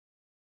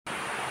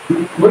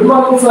Good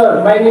morning,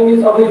 sir. My name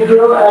is Amit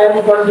Gurau. I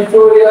am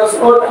 24 years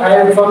old. I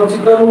am from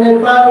Chittagong,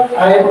 Nepal.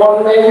 I am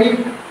unmarried.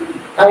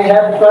 I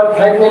have got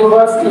 5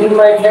 members in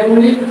my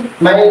family.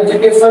 My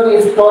education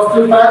is plus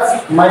 2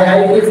 pass. My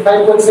height is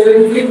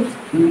 5.7 feet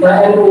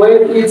and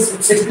weight is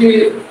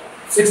 60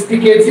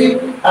 kg.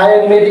 I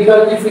am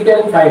medically fit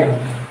and fine.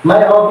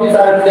 My hobbies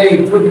are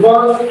playing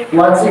football,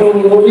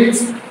 watching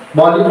movies,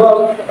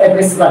 volleyball,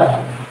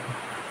 etc.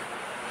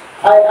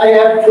 I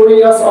have 2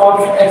 years of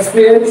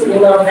experience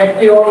in a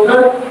factory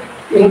worker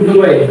in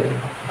Dubai.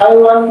 I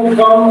want to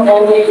come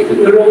any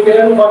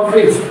European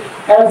countries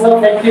as a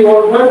factory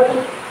worker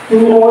to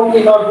work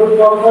in a good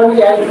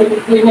company and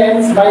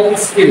enhance my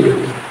skill.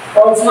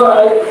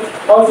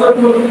 Also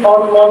to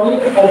earn money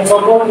and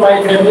support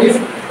my families,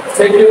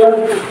 secure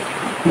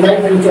my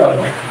future.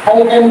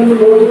 I can do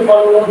loading,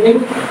 unloading,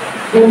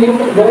 cleaning,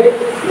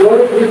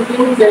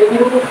 weightlifting,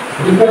 checking,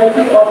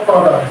 different of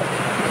products.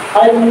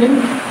 I will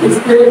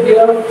stay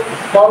here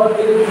for a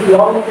very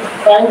long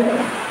time,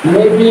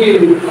 maybe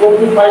 4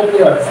 to 5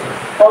 years.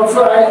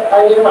 Also, I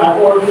am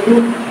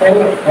hardworking and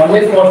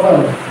honest person.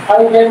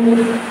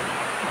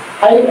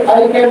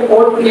 I can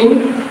work in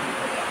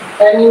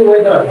any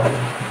weather,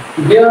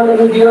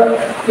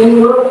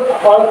 indoor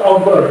or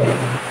outdoor.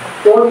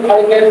 So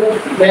I can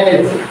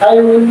manage. I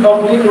will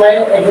complete my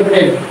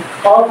agreement.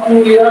 Of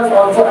 2 years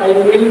also I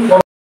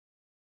will